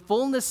the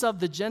fullness of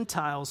the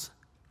Gentiles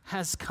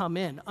has come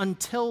in,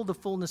 until the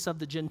fullness of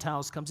the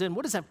Gentiles comes in.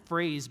 What does that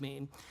phrase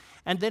mean?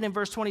 And then in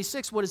verse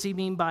 26, what does he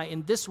mean by,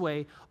 in this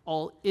way,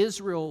 all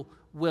Israel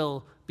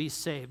will be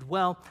saved?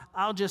 Well,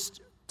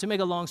 to make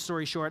a long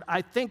story short,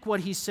 I think what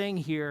he's saying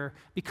here,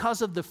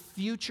 because of the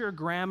future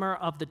grammar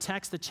of the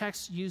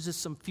text uses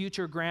some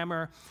future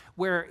grammar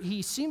where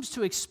he seems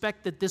to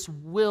expect that this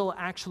will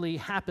actually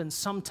happen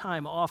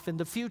sometime off in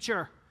the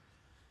future.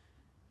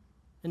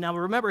 And now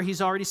remember,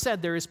 he's already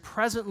said there is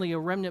presently a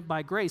remnant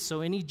by grace. So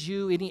any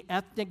Jew, any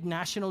ethnic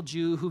national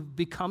Jew who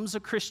becomes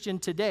a Christian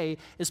today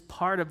is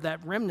part of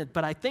that remnant.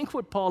 But I think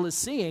what Paul is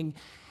seeing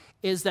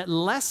is that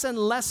less and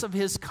less of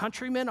his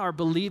countrymen are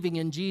believing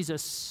in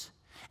Jesus,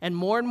 and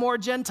more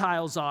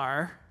Gentiles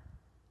are.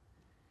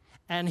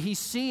 And he's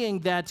seeing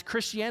that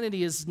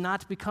Christianity is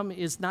not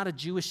a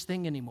Jewish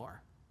thing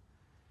anymore.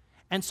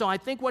 And so I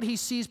think what he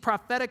sees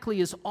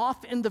prophetically is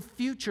off in the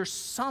future,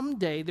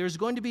 someday there's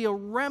going to be a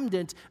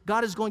remnant.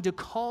 God is going to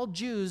call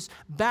Jews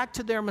back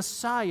to their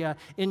Messiah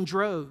in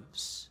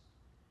droves.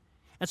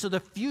 And so the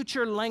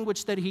future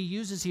language that he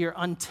uses here,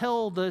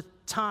 until the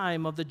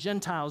time of the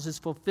Gentiles is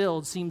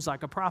fulfilled, seems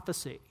like a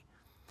prophecy.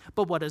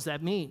 But what does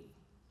that mean?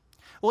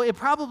 Well, it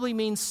probably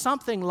means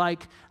something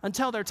like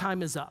until their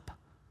time is up,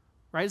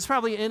 right? It's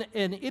probably an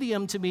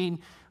idiom to mean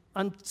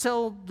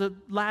until the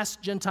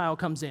last Gentile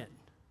comes in.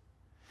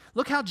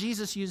 Look how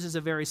Jesus uses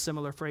a very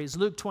similar phrase.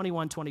 Luke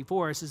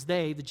 21:24 says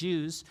they, the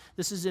Jews,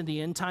 this is in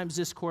the end times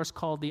discourse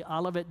called the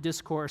Olivet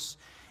Discourse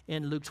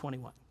in Luke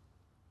 21.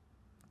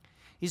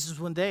 He says,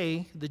 when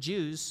they, the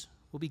Jews,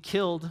 will be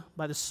killed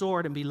by the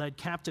sword and be led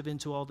captive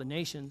into all the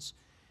nations,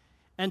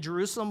 and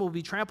Jerusalem will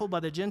be trampled by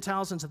the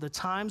Gentiles until the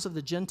times of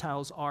the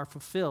Gentiles are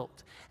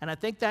fulfilled. And I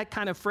think that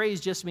kind of phrase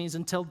just means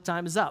until the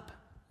time is up,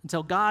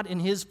 until God in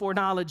his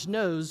foreknowledge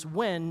knows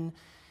when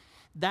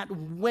that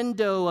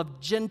window of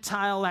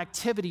Gentile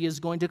activity is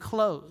going to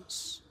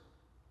close.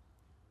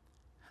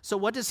 So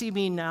what does he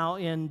mean now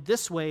in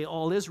this way,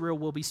 all Israel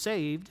will be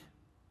saved?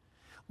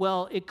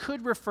 Well, it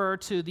could refer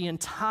to the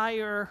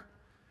entire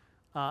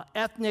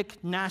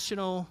ethnic,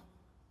 national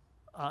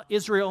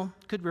Israel,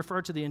 could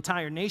refer to the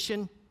entire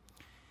nation,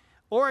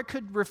 or it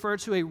could refer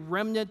to a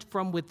remnant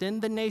from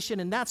within the nation,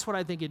 and that's what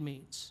I think it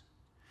means.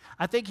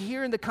 I think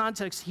here in the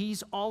context,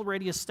 he's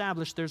already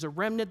established there's a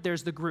remnant,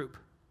 there's the group,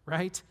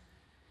 right?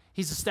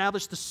 He's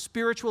established the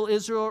spiritual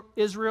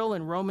Israel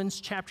in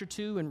Romans chapter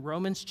 2 and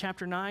Romans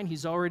chapter 9.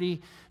 He's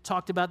already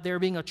talked about there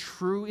being a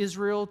true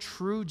Israel,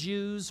 true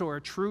Jews,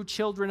 or true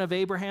children of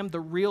Abraham. The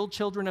real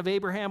children of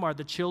Abraham are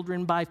the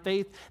children by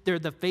faith. They're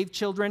the faith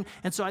children.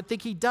 And so I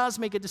think he does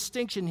make a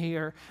distinction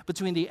here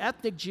between the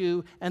ethnic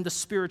Jew and the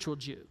spiritual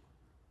Jew.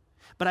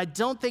 But I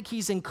don't think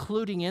he's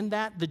including in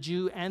that the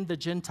Jew and the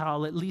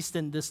Gentile, at least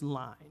in this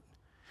line.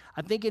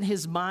 I think in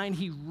his mind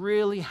he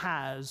really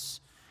has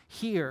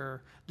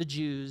here the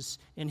Jews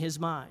in his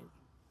mind.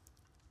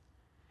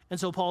 And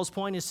so Paul's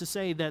point is to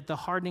say that the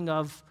hardening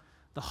of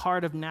the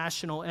heart of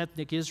national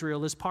ethnic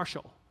Israel is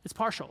partial. It's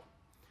partial.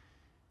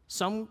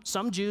 Some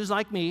Jews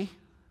like me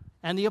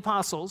and the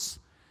apostles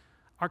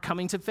are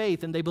coming to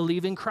faith and they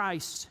believe in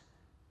Christ.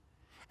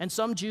 And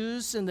some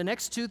Jews in the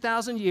next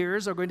 2,000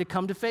 years are going to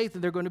come to faith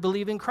and they're going to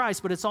believe in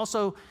Christ. But it's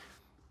also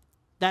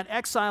that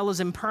exile is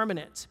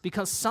impermanent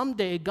because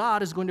someday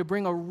God is going to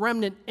bring a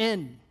remnant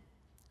in.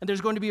 And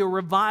there's going to be a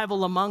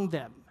revival among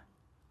them.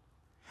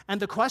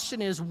 And the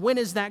question is, when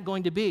is that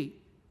going to be?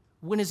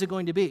 When is it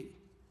going to be?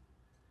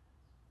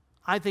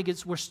 I think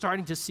we're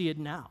starting to see it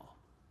now.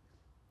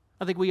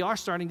 I think we are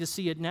starting to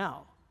see it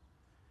now.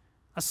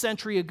 A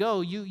century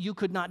ago, you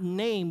could not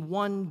name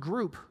one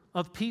group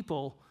of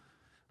people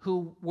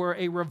who were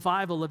a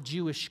revival of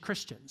Jewish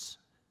Christians.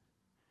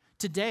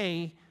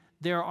 Today,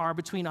 there are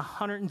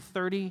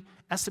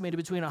estimated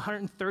between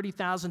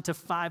 130,000 to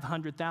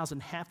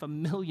 500,000,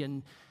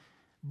 500,000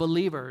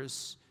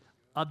 believers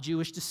of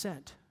Jewish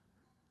descent.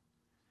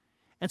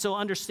 And so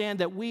understand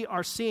that we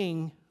are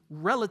seeing,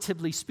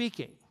 relatively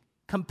speaking,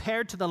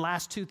 compared to the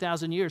last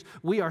 2,000 years,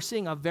 we are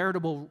seeing a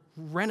veritable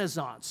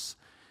renaissance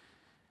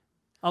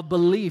of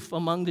belief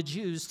among the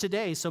Jews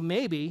today. So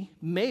maybe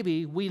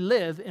we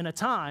live in a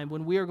time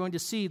when we are going to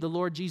see the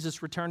Lord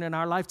Jesus return in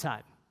our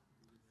lifetime.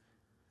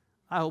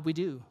 I hope we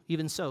do.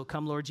 Even so,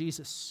 come Lord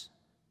Jesus.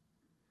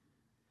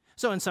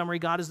 So in summary,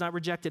 God has not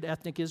rejected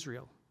ethnic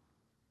Israel.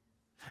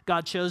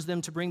 God chose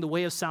them to bring the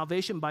way of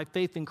salvation by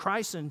faith in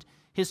Christ and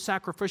his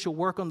sacrificial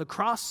work on the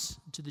cross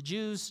to the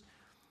Jews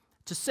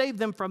to save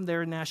them from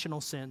their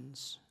national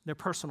sins, their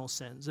personal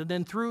sins, and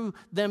then through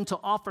them to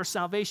offer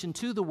salvation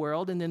to the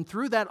world, and then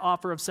through that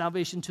offer of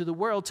salvation to the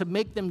world to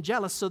make them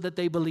jealous so that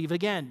they believe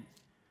again.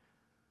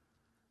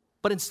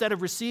 But instead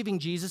of receiving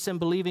Jesus and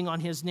believing on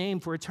his name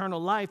for eternal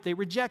life, they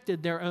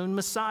rejected their own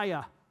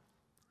Messiah.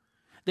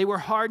 They were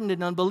hardened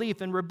in unbelief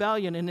and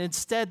rebellion, and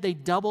instead they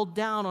doubled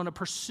down on a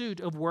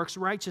pursuit of works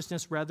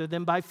righteousness rather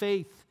than by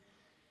faith.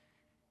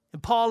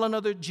 And Paul and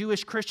other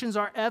Jewish Christians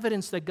are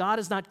evidence that God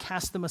has not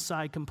cast them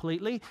aside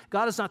completely.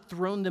 God has not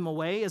thrown them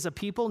away as a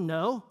people,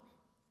 no.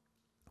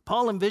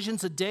 Paul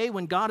envisions a day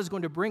when God is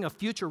going to bring a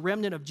future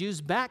remnant of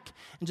Jews back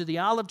into the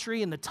olive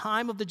tree, and the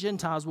time of the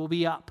Gentiles will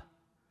be up.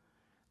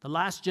 The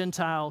last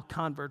Gentile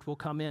convert will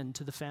come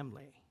into the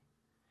family.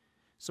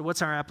 So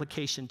what's our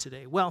application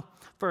today? Well,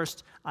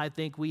 first, I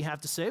think we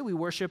have to say we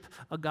worship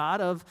a God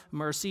of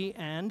mercy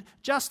and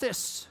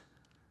justice.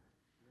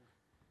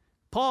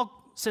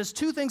 Paul says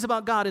two things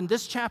about God in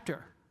this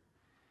chapter.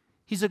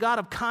 He's a God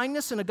of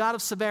kindness and a God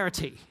of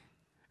severity,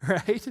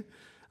 right?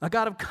 A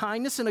God of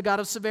kindness and a God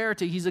of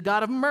severity. He's a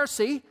God of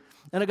mercy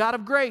and a God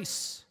of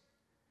grace.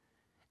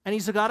 And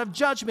he's a God of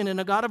judgment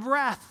and a God of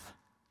wrath.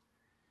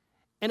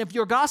 And if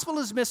your gospel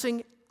is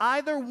missing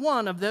either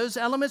one of those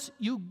elements,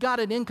 you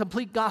got an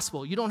incomplete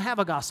gospel. You don't have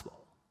a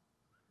gospel.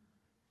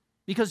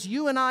 Because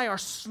you and I are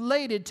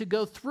slated to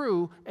go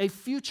through a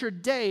future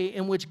day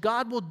in which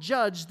God will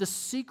judge the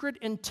secret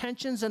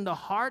intentions and the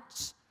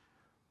hearts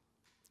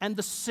and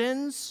the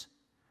sins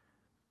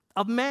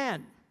of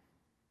man.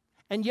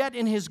 And yet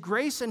in his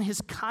grace and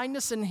his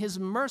kindness and his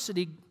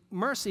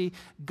mercy,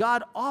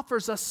 God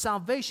offers us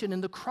salvation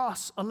in the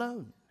cross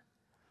alone.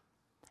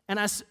 And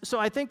so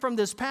I think from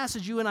this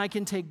passage, you and I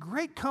can take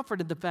great comfort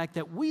in the fact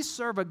that we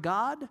serve a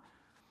God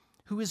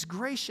who is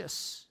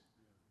gracious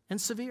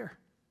and severe.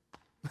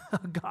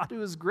 A God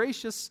who is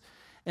gracious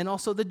and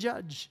also the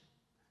judge.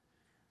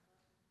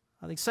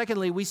 I think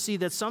secondly, we see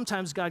that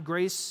sometimes God's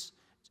grace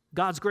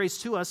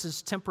to us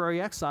is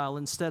temporary exile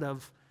instead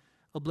of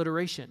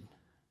obliteration.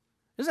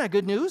 Isn't that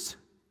good news?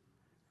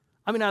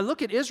 I mean, I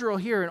look at Israel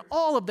here and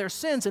all of their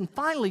sins, and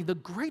finally the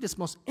greatest,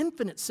 most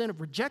infinite sin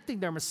of rejecting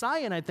their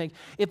Messiah, and I think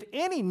if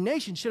any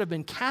nation should have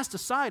been cast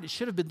aside, it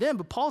should have been them,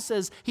 but Paul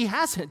says he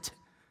hasn't,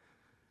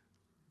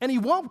 and he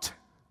won't.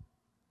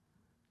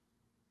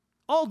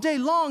 All day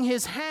long,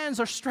 his hands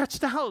are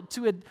stretched out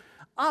to an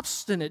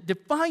obstinate,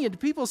 defiant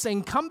people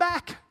saying, come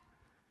back.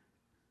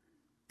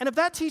 And if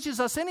that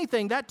teaches us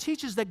anything, that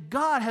teaches that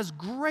God has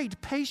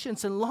great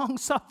patience and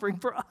long-suffering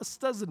for us,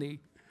 doesn't he?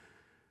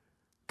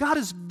 God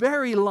is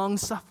very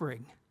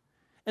long-suffering.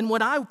 And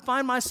when I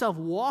find myself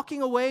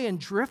walking away and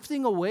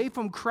drifting away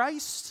from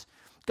Christ,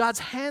 God's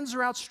hands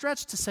are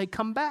outstretched to say,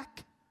 come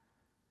back.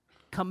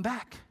 Come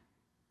back.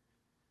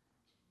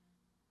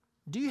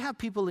 Do you have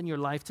people in your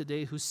life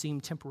today who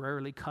seem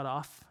temporarily cut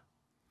off?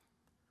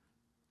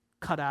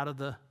 Cut out of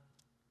the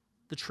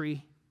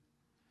tree?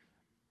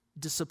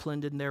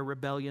 Disciplined in their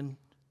rebellion?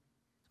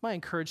 My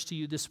encouragement to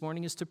you this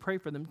morning is to pray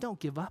for them. Don't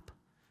give up.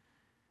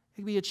 It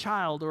could be a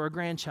child or a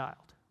grandchild.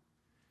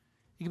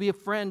 It could be a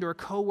friend or a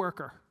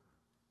coworker,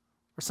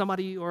 or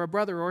somebody or a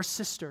brother or a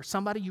sister,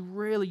 somebody you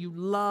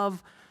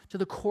love to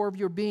the core of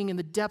your being, in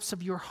the depths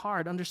of your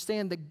heart.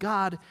 Understand that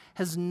God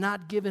has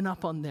not given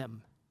up on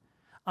them.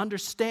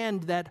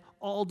 Understand that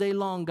all day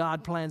long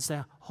God plans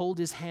to hold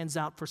his hands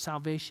out for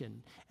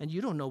salvation. And you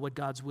don't know what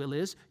God's will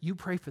is. You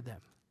pray for them.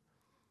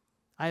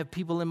 I have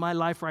people in my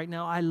life right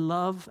now I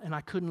love, and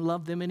I couldn't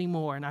love them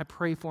anymore, and I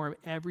pray for them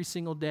every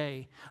single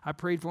day. I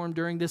prayed for them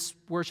during this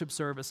worship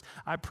service.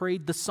 I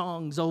prayed the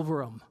songs over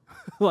them,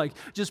 like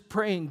just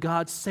praying,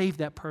 God, save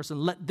that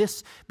person. Let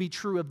this be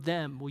true of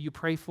them. Will you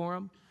pray for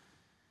them?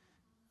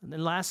 And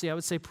then lastly, I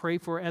would say pray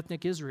for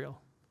ethnic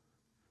Israel.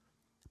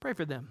 Pray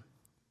for them.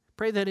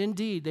 Pray that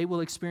indeed they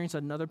will experience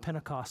another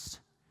Pentecost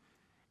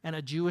and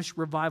a Jewish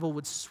revival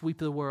would sweep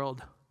the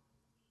world.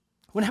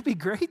 Wouldn't that be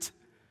great?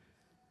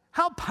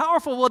 How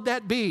powerful would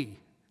that be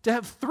to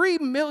have 3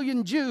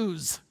 million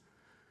Jews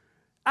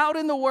out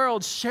in the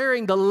world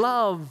sharing the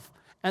love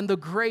and the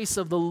grace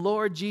of the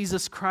Lord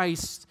Jesus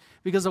Christ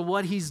because of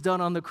what he's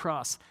done on the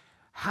cross?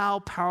 How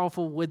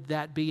powerful would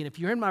that be? And if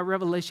you're in my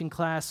Revelation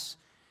class,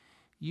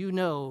 you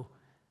know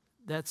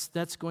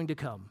that's going to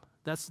come.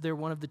 They're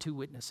one of the 2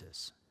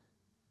 witnesses.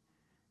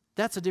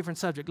 That's a different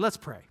subject. Let's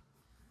pray.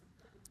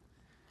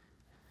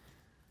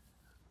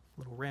 A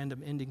little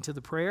random ending to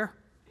the prayer.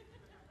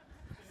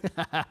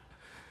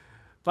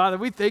 Father,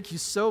 we thank you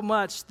so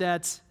much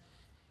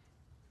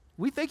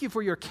we thank you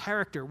for your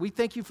character. We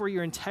thank you for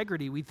your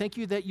integrity. We thank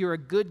you that you're a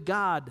good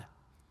God.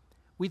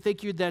 We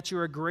thank you that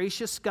you're a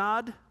gracious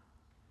God,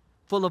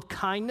 full of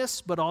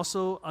kindness, but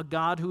also a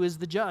God who is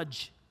the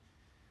judge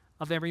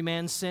of every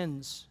man's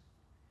sins.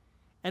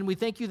 And we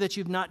thank you that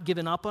you've not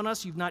given up on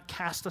us. You've not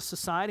cast us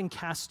aside and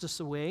cast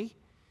us away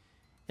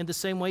in the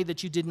same way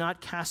that you did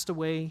not cast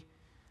away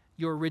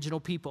your original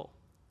people.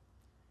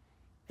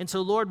 And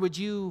so, Lord, would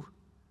you,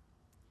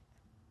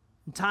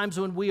 in times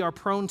when we are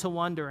prone to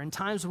wonder, in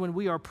times when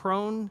we are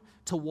prone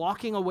to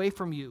walking away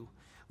from you,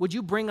 would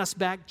you bring us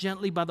back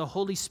gently by the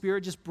Holy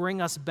Spirit? Just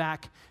bring us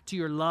back to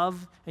your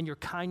love and your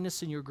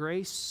kindness and your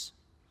grace.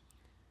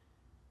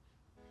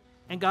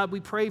 And God,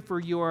 we pray for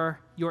your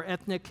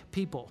ethnic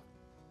people,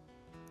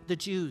 the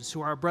Jews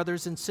who are our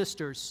brothers and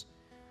sisters.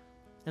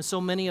 And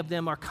so many of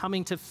them are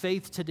coming to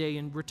faith today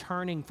and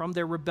returning from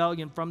their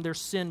rebellion, from their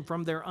sin,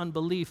 from their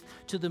unbelief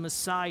to the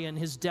Messiah and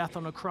his death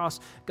on a cross.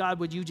 God,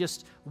 would you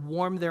just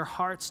warm their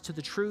hearts to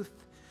the truth?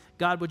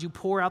 God, would you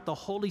pour out the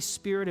Holy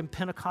Spirit in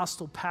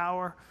Pentecostal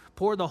power?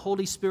 Pour the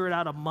Holy Spirit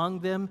out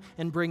among them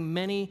and bring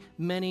many,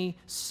 many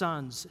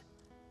sons,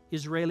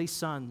 Israeli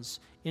sons,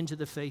 into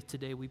the faith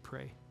today, we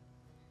pray.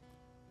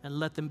 And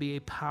let them be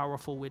a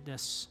powerful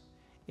witness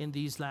in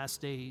these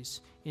last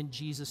days. In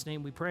Jesus'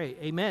 name we pray.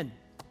 Amen.